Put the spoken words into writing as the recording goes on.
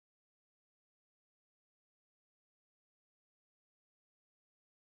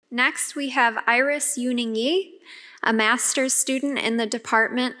Next, we have Iris Yuning Yi, a master's student in the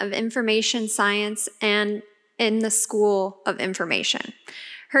Department of Information Science and in the School of Information.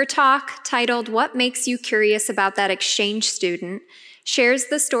 Her talk, titled "What Makes You Curious About That Exchange Student?" shares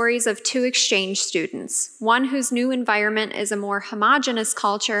the stories of two exchange students, one whose new environment is a more homogenous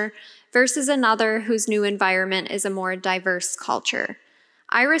culture versus another whose new environment is a more diverse culture.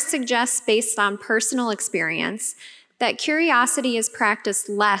 Iris suggests, based on personal experience, that curiosity is practiced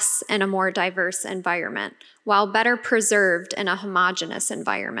less in a more diverse environment, while better preserved in a homogenous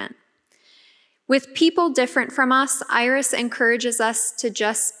environment. With people different from us, Iris encourages us to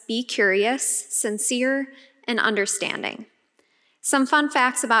just be curious, sincere, and understanding. Some fun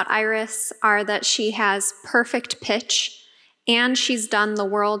facts about Iris are that she has perfect pitch, and she's done the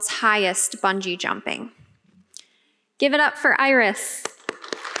world's highest bungee jumping. Give it up for Iris.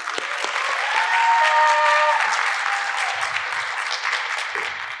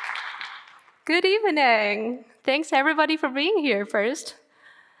 Good evening. Thanks everybody for being here first.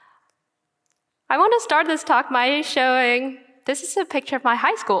 I want to start this talk by showing, this is a picture of my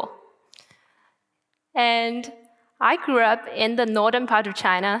high school. And I grew up in the northern part of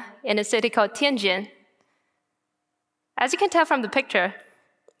China in a city called Tianjin. As you can tell from the picture,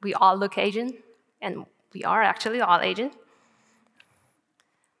 we all look Asian, and we are actually all Asian.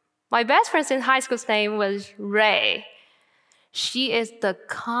 My best friend's in high school's name was Ray. She is the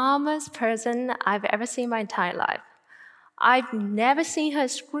calmest person I've ever seen in my entire life. I've never seen her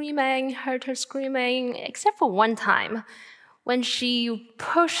screaming, heard her screaming, except for one time, when she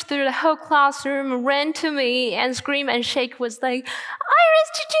pushed through the whole classroom, ran to me, and screamed and shake, was like, "Iris,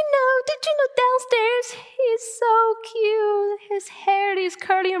 did you know downstairs, he's so cute. His hair is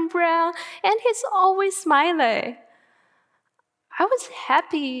curly and brown, and he's always smiling." I was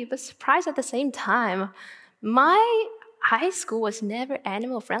happy, but surprised at the same time. My high school was never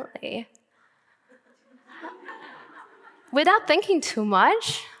animal friendly. Without thinking too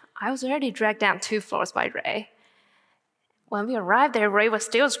much, I was already dragged down 2 floors by Ray. When we arrived there, Ray was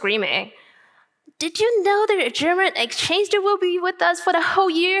still screaming, "Did you know that a German exchange student will be with us for the whole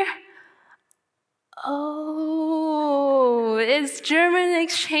year?" Oh, it's German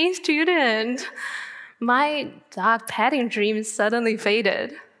exchange student. My dog petting dream suddenly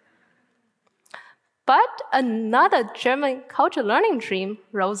faded. But another German culture learning dream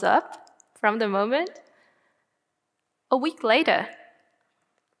rose up from the moment. A week later,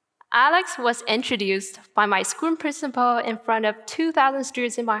 Alex was introduced by my school principal in front of 2,000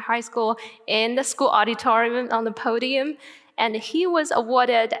 students in my high school in the school auditorium on the podium, and he was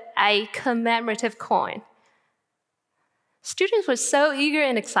awarded a commemorative coin. Students were so eager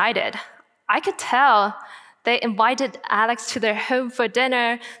and excited. I could tell. They invited Alex to their home for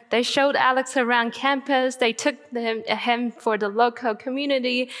dinner. They showed Alex around campus. They took him for the local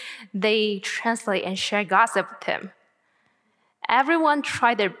community. They translate and share gossip with him. Everyone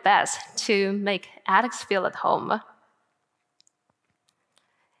tried their best to make Alex feel at home.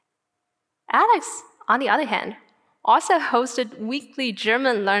 Alex, on the other hand, also hosted weekly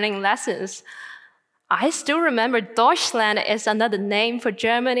German learning lessons. I still remember Deutschland is another name for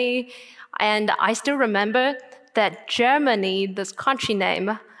Germany, and I still remember that Germany, this country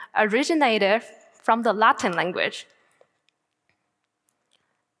name, originated from the Latin language.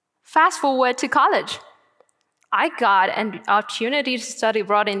 Fast forward to college. I got an opportunity to study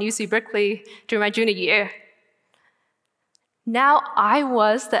abroad in UC Berkeley during my junior year. Now I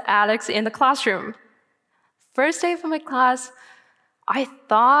was the Alex in the classroom. First day of my class, I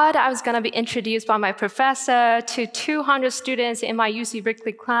thought I was going to be introduced by my professor to 200 students in my UC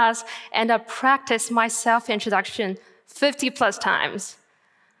Berkeley class, and I practiced my self-introduction 50 plus times.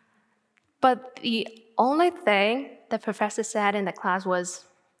 But the only thing the professor said in the class was,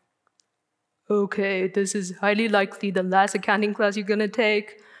 "Okay, this is highly likely the last accounting class you're going to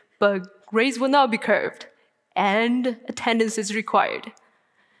take, but grades will not be curved, and attendance is required."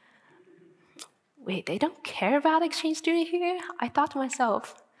 Wait, they don't care about exchange student here? I thought to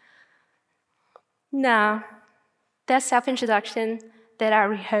myself. No, that self-introduction that I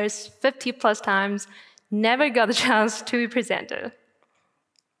rehearsed 50 plus times never got the chance to be presented.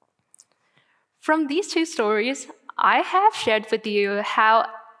 From these two stories, I have shared with you how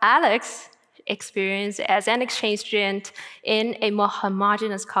Alex experienced as an exchange student in a more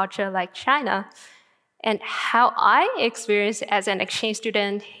homogenous culture like China, and how I experienced as an exchange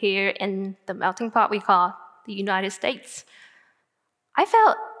student here in the melting pot we call the United States. I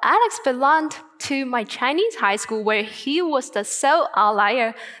felt Alex belonged to my Chinese high school, where he was the sole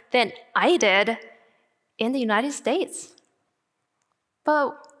outlier than I did in the United States.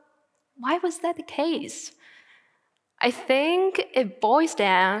 But why was that the case? I think it boils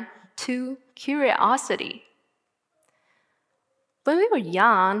down to curiosity. When we were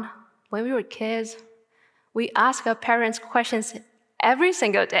young, when we were kids, we asked our parents questions every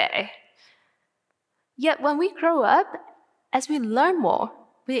single day. Yet when we grow up, as we learn more,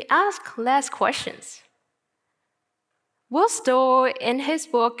 we ask less questions. Will Stoll, in his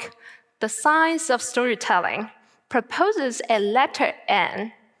book, The Science of Storytelling, proposes a letter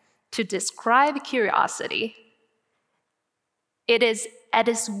N to describe curiosity. It is at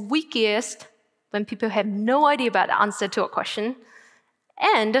its weakest when people have no idea about the answer to a question,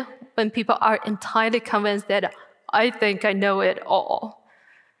 and when people are entirely convinced that I think I know it all.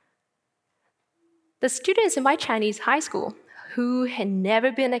 The students in my Chinese high school who had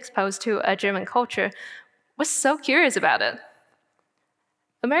never been exposed to a German culture were so curious about it.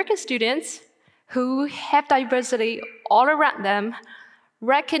 American students who have diversity all around them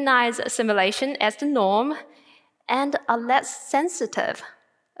recognize assimilation as the norm and are less sensitive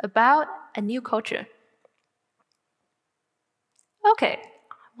about a new culture. Okay,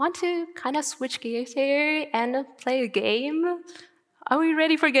 I want to kind of switch gears here and play a game. Are we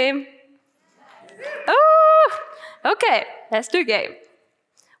ready for a game? Oh, okay, let's do a game.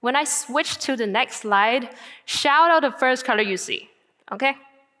 When I switch to the next slide, shout out the first color you see, okay?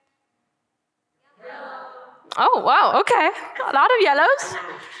 Oh, wow, okay. A lot of yellows.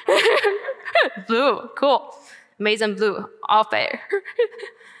 Blue, cool. Amazing blue, all fair.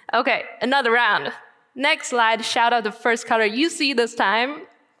 Okay, another round. Next slide, shout out the first color you see this time.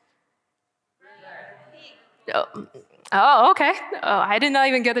 Oh, okay. Oh, I did not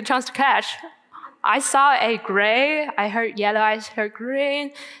even get the chance to catch. I saw a gray, I heard yellow, I heard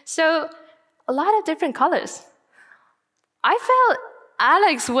green. So a lot of different colors. I felt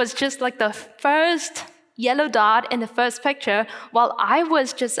Alex was just like the first yellow dot in the first picture, while I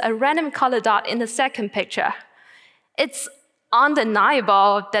was just a random color dot in the second picture. It's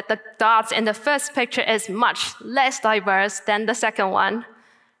undeniable that the dots in the first picture is much less diverse than the second one.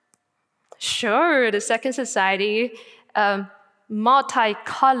 Sure, the second society,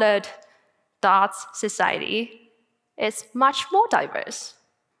 multicolored dots society, is much more diverse.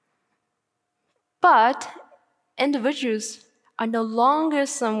 But individuals are no longer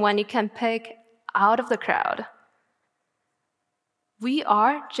someone you can pick out of the crowd. We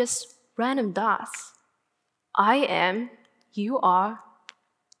are just random dots. I am, you are,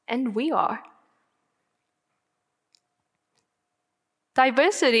 and we are.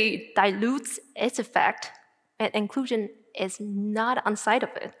 Diversity dilutes its effect, and inclusion is not on side of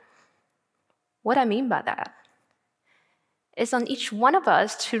it. What I mean by that is on each one of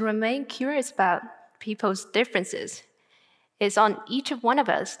us to remain curious about people's differences. It's on each one of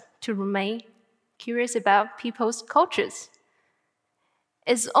us to remain curious about people's cultures.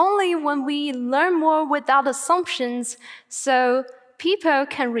 It's only when we learn more without assumptions so people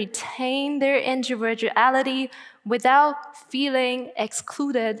can retain their individuality without feeling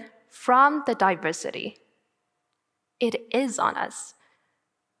excluded from the diversity. It is on us.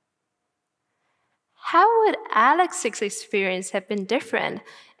 How would Alex's experience have been different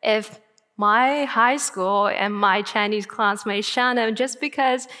if my high school and my Chinese classmate shunned him just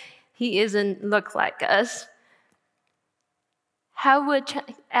because he doesn't look like us? How would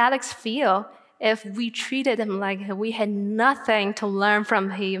Alex feel if we treated him like we had nothing to learn from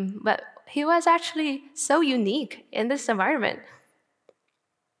him, but he was actually so unique in this environment?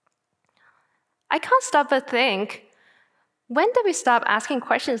 I can't stop but think, when did we stop asking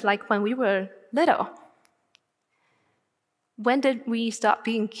questions like when we were little? When did we stop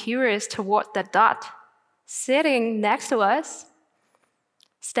being curious toward that dot sitting next to us,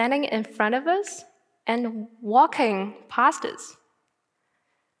 standing in front of us, and walking past us?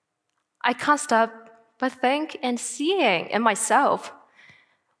 I can't stop but think and seeing in myself,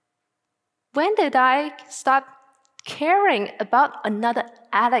 when did I stop caring about another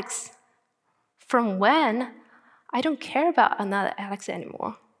Alex? From when I don't care about another Alex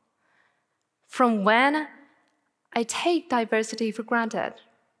anymore? From when I take diversity for granted?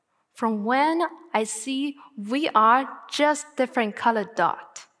 From when I see we are just different colored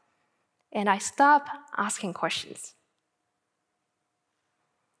dots, and I stop asking questions?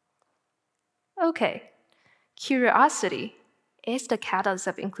 Okay, curiosity is the catalyst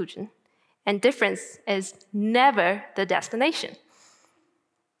of inclusion, and difference is never the destination.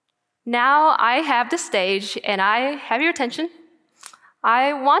 Now I have the stage and I have your attention.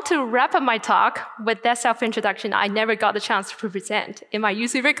 I want to wrap up my talk with that self-introduction I never got the chance to present in my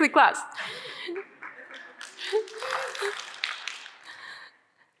UC Berkeley class.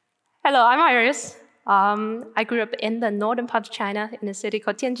 Hello, I'm Iris. I grew up in the northern part of China in a city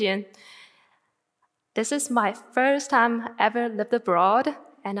called Tianjin. This is my first time ever lived abroad,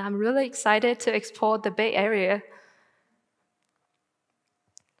 and I'm really excited to explore the Bay Area.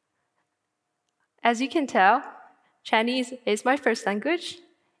 As you can tell, Chinese is my first language,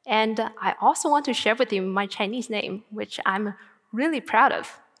 and I also want to share with you my Chinese name, which I'm really proud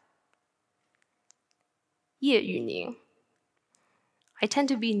of. Ye Yuning. I tend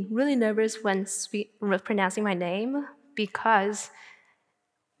to be really nervous when pronouncing my name because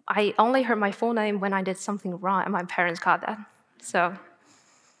I only heard my full name when I did something wrong, and my parents caught that. So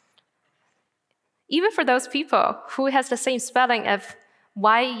even for those people who has the same spelling of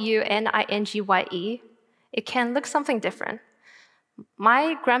Yuningie, it can look something different.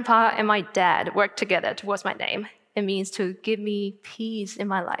 My grandpa and my dad worked together towards my name. It means to give me peace in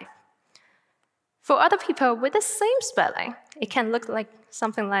my life. For other people with the same spelling, it can look like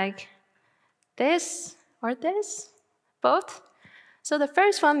something like this or this, both. So the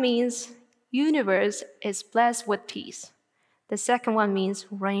first one means universe is blessed with peace. The second one means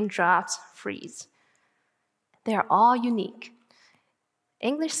raindrops freeze. They are all unique.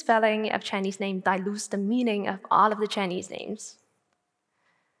 English spelling of Chinese name dilutes the meaning of all of the Chinese names.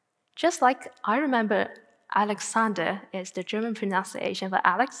 Just like I remember Alexander is the German pronunciation for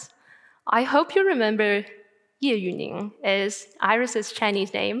Alex, I hope you remember Ye Yuning is Iris's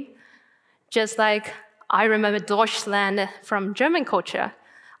Chinese name. Just like I remember Deutschland from German culture,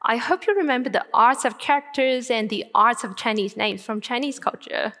 I hope you remember the arts of characters and the arts of Chinese names from Chinese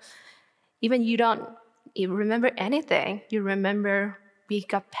culture. Even you don't remember anything, you remember we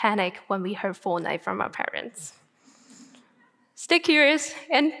got panic when we heard full name from our parents. Stay curious,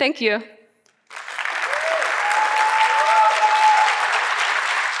 and thank you.